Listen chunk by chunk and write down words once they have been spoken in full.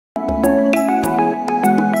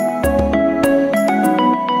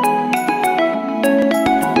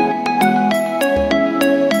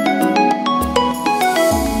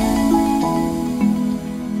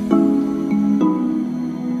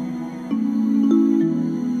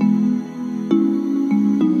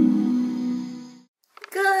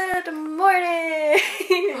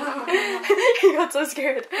got so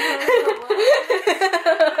scared.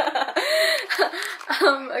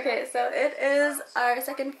 Okay, so it is our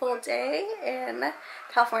second full day in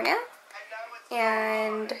California,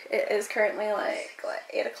 and it is currently like, what,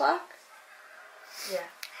 8 o'clock?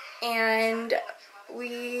 Yeah. And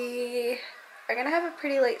we are gonna have a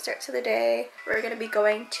pretty late start to the day. We're gonna be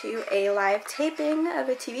going to a live taping of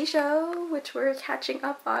a TV show, which we're catching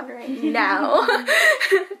up on right now.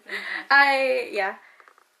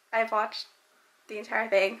 I've watched the entire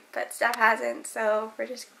thing, but Steph hasn't, so we're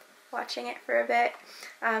just watching it for a bit.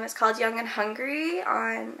 It's called Young and Hungry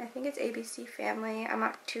on, I think it's ABC Family. I'm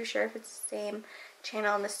not too sure if it's the same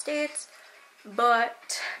channel in the States,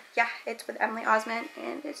 but yeah, it's with Emily Osment,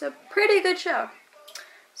 and it's a pretty good show.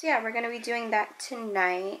 So yeah, we're going to be doing that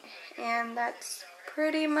tonight, and that's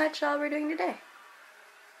pretty much all we're doing today.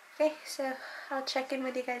 Okay, so I'll check in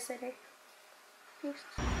with you guys later. Peace.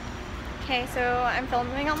 Okay, so I'm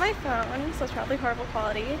filming on my phone, so it's probably horrible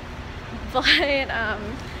quality, but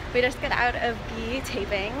we just got out of the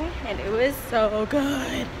taping, and it was so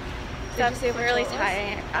good. So I'm super really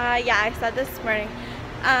tired. Yeah, I said this morning,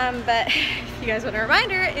 but if you guys want a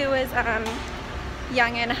reminder, it was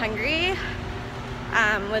Young and Hungry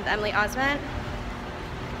with Emily Osment,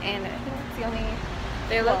 and I think that's the only.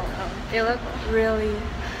 They look really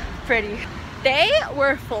pretty. They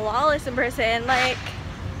were flawless in person, like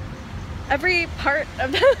every part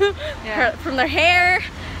of them, yeah. From their hair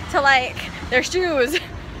to like their shoes.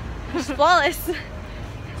 It's flawless.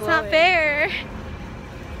 It's not fair.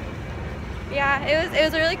 Yeah, it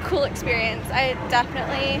was a really cool experience. I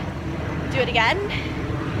definitely do it again,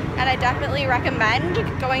 and I definitely recommend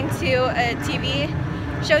going to a TV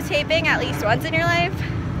show taping at least once in your life.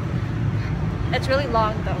 It's really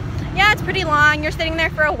long though. Yeah, it's pretty long. You're sitting there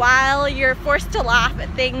for a while. You're forced to laugh at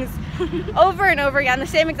things over and over again, the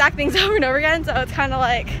same exact things over and over again. So it's kind of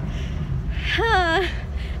like,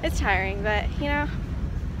 it's tiring, but you know.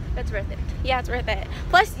 It's worth it. Yeah, it's worth it.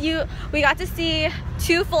 Plus, we got to see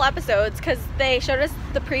 2 full episodes because they showed us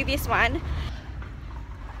the previous one.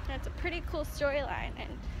 And it's a pretty cool storyline, and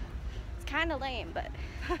it's kind of lame, but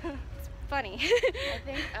it's funny. I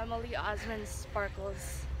think Emily Osment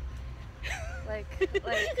sparkles. Like you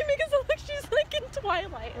make it look like she's like in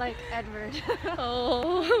Twilight. Like Edward.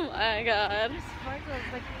 Oh my god.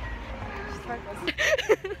 Sparkles.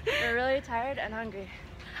 We're really tired and hungry.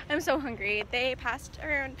 I'm so hungry. They passed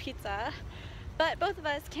around pizza, but both of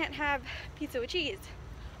us can't have pizza with cheese,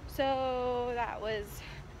 so that was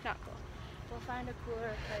not cool. We'll find a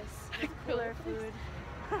cooler place with cooler food.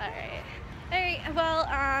 Alright, well,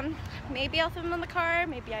 maybe I'll film in the car,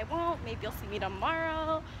 maybe I won't, maybe you'll see me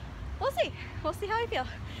tomorrow. We'll see how I feel.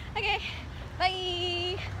 Okay,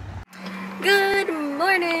 bye. Good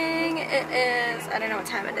morning. It is, I don't know what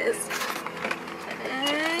time it is.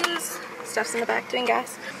 It is, Steph's in the back doing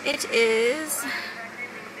gas. It is,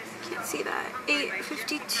 can't see that,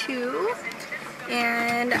 8:52,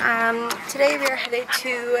 and today we are headed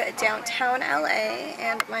to downtown LA,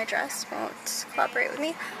 and my dress won't cooperate with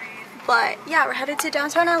me, but yeah, we're headed to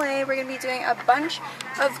downtown LA. We're going to be doing a bunch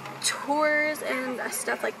of tours and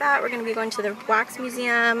stuff like that. We're going to be going to the Wax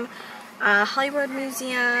Museum, Hollywood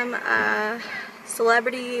Museum,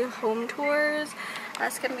 celebrity home tours.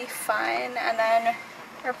 That's going to be fun, and then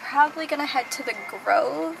we're probably gonna head to the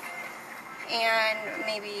Grove and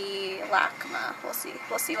maybe LACMA.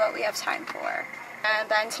 We'll see what we have time for. And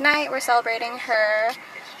then tonight we're celebrating her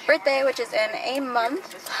birthday, which is in a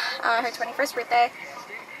month, her 21st birthday.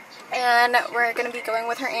 And we're gonna be going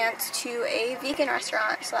with her aunt to a vegan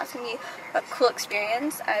restaurant, so that's gonna be a cool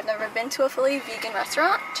experience. I've never been to a fully vegan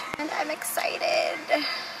restaurant, and I'm excited.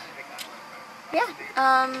 Yeah,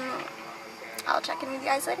 I'll check in with you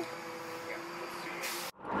guys later.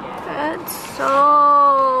 It's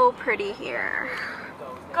so pretty here.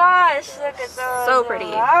 Gosh, look at those. So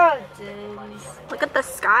pretty. Mountains. Look at the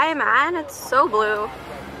sky, man. It's so blue.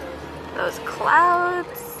 Those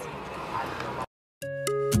clouds.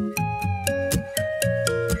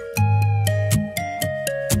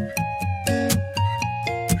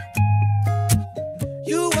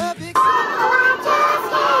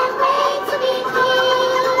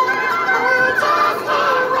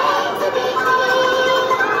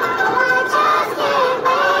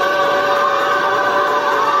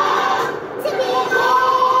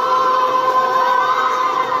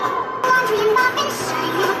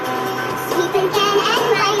 Again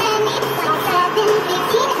and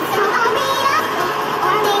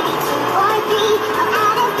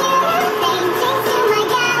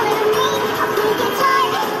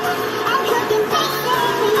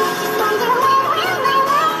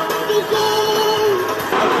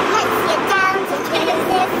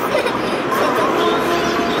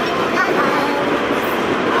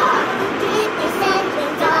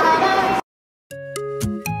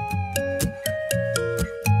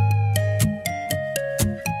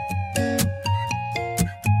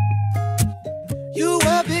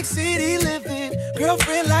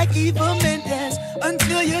Eva Mendes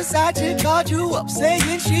until your side chick called you up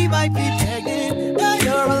saying she might be pregnant. Now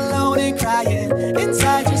you're alone and crying,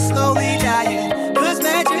 inside you're slowly dying, 'cause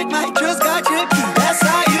magic might just got your key. That's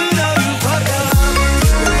how you know you fucked up.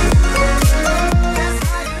 That's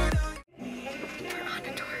how you know. We're on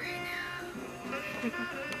a tour right now.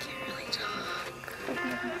 Can't really talk.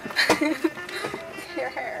 Your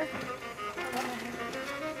hair.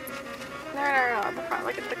 No, the front,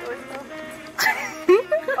 like a tickler still.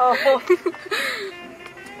 Oh.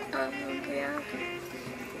 Yeah.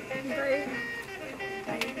 Bye.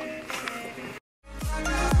 Bye.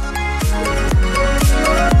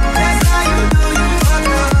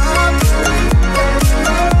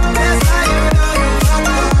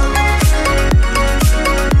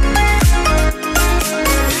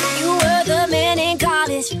 You were the man in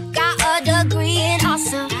college, got a degree in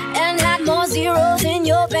awesome, and had more zeros in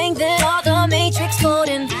your bank than all the matrix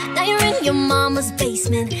coding. Now you're in your mama's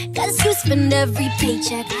basement, 'cause you spend every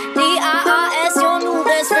paycheck. The IRS, your new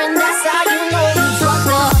best friend, that's how you know you fucked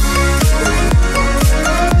up.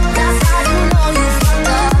 That's how you know you fucked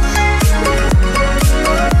up.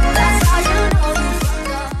 That's how you know you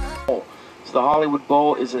fucked up. So the Hollywood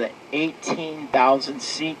Bowl is an 18,000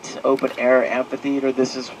 seat open air amphitheater.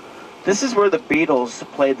 This is where the Beatles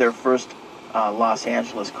played their first Los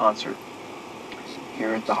Angeles concert.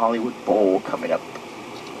 Here at the Hollywood Bowl coming up.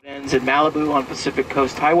 It ends in Malibu on Pacific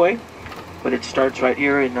Coast Highway, but it starts right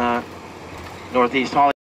here in Northeast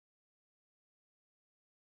Hollywood.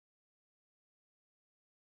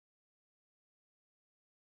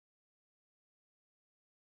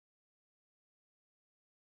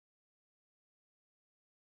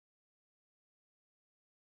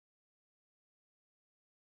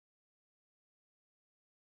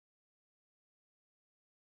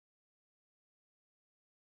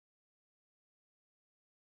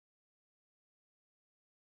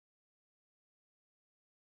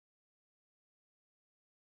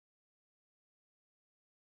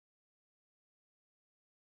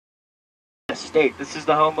 State. This is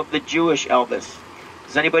the home of the Jewish Elvis.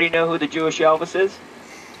 Does anybody know who the Jewish Elvis is?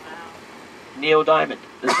 Neil Diamond.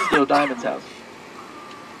 This is Neil Diamond's house.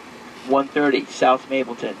 130 South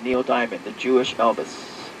Mapleton. Neil Diamond, the Jewish Elvis.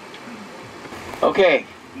 Okay,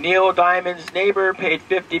 Neil Diamond's neighbor paid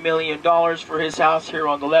 $50 million for his house here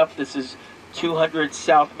on the left. This is 200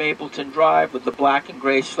 South Mapleton Drive with the black and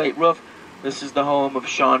gray slate roof. This is the home of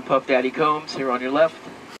Sean Puff Daddy Combs here on your left.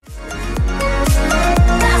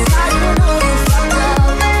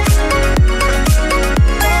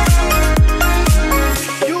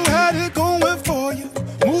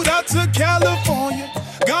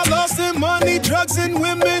 Drugs and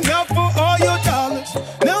women out for all your dollars.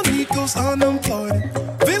 Now Nico's unemployed.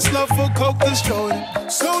 This love for coke destroyed him.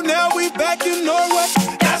 So now we back in Norway.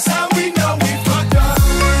 That's how we know we fucked up.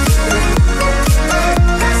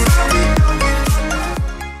 That's how we know we fucked up.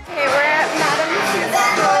 Okay, we're at Madame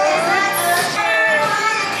Tussauds.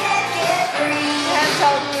 Can't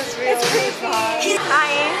tell who's real. It's creepy.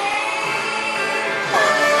 Hi.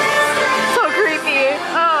 So creepy.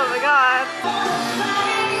 Oh my god.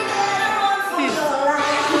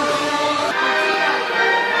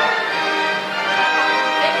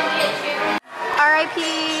 R.I.P.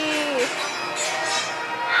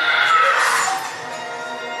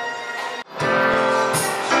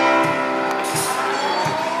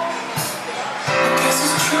 This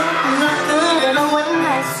is true, I'm not good at what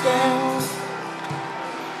I say.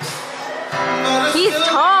 He's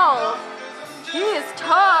tall. He is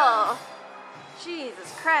tall. Jesus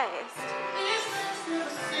Christ.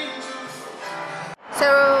 So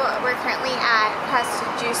we're currently at Pest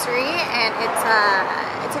Juicery, and it's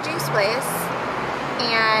a juice place,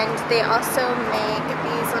 and they also make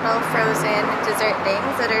these little frozen dessert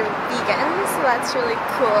things that are vegan, so that's really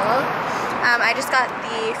cool. I just got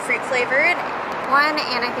the fruit flavored one,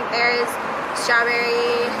 and I think there's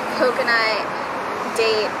strawberry, coconut,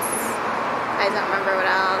 dates. I don't remember what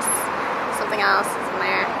else. Something else is in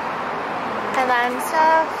there. And then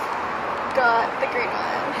stuff got the green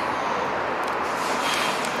one.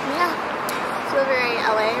 Yeah, feel very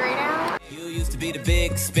LA right now. You used to be the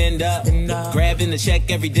big spender, grabbing the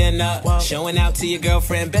check every dinner, showing out to your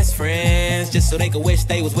girlfriend, best friends, just so they could wish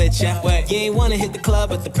they was with ya. You ain't wanna hit the club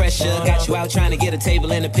with the pressure, got you out trying to get a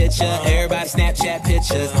table in the picture. Everybody Snapchat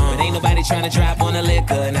pictures, but ain't nobody trying to drop on the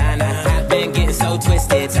liquor. Nah, I've been getting so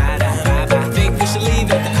twisted, tied up. I think you should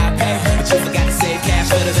leave at the iPad, but you forgot to save cash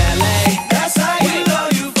for the valet. That's how you know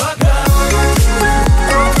you fucked up.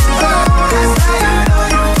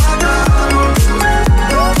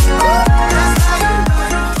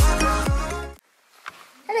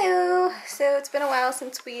 Hello! So it's been a while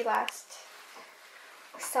since we last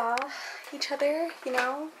saw each other, you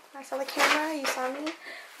know. I saw the camera, you saw me.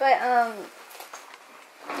 But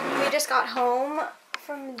we just got home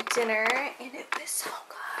from dinner and it was so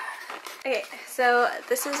good. Okay, so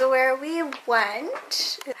this is where we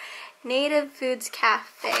went. Native Foods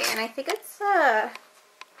Cafe, and I think it's a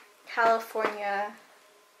California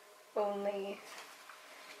only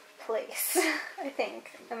place. I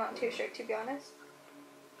think. I'm not too sure, to be honest.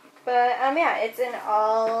 But yeah, it's an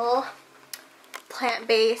all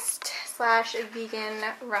plant-based / vegan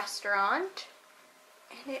restaurant,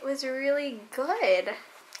 and it was really good.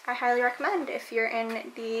 I highly recommend if you're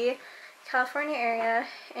in the California area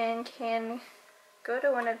and can go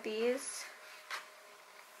to one of these,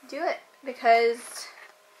 do it, because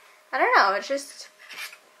I don't know,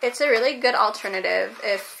 it's a really good alternative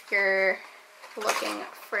if you're looking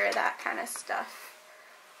for that kind of stuff.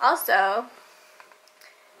 Also,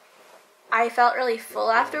 I felt really full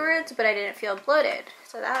afterwards, but I didn't feel bloated,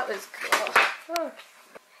 so that was cool. Oh.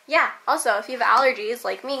 Yeah, also, if you have allergies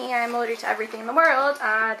like me, I'm allergic to everything in the world,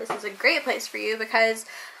 this is a great place for you, because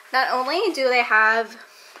not only do they have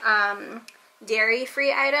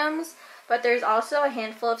dairy-free items, but there's also a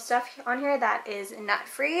handful of stuff on here that is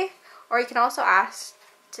nut-free, or you can also ask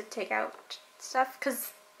to take out stuff,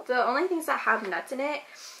 because the only things that have nuts in it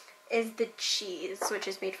is the cheese, which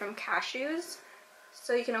is made from cashews.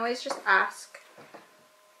 So you can always just ask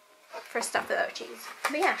for stuff without cheese.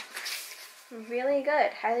 But yeah, really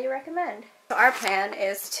good. Highly recommend. So our plan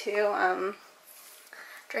is to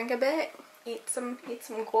drink a bit, eat some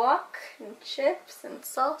guac and chips and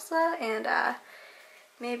salsa, and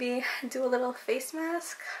maybe do a little face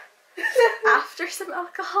mask after some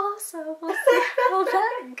alcohol. So we'll see how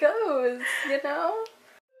that goes, you know?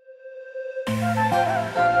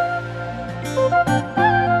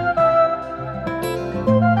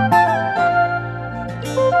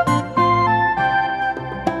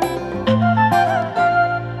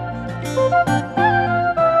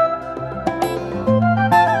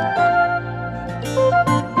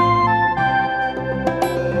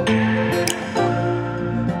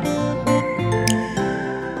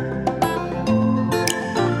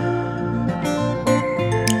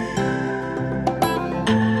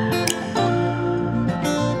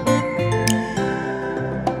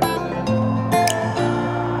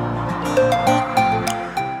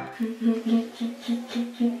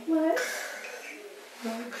 What?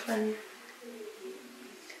 Not funny. Do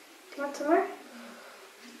you want some more?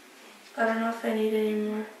 I don't know if I need any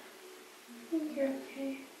more. I think you're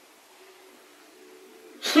okay.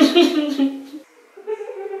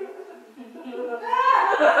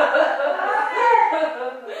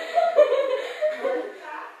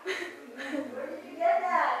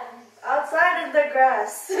 Outside in the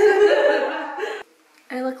grass.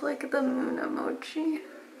 I look like the moon emoji.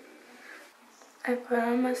 I put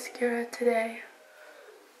on mascara today.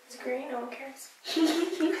 It's green, no one cares.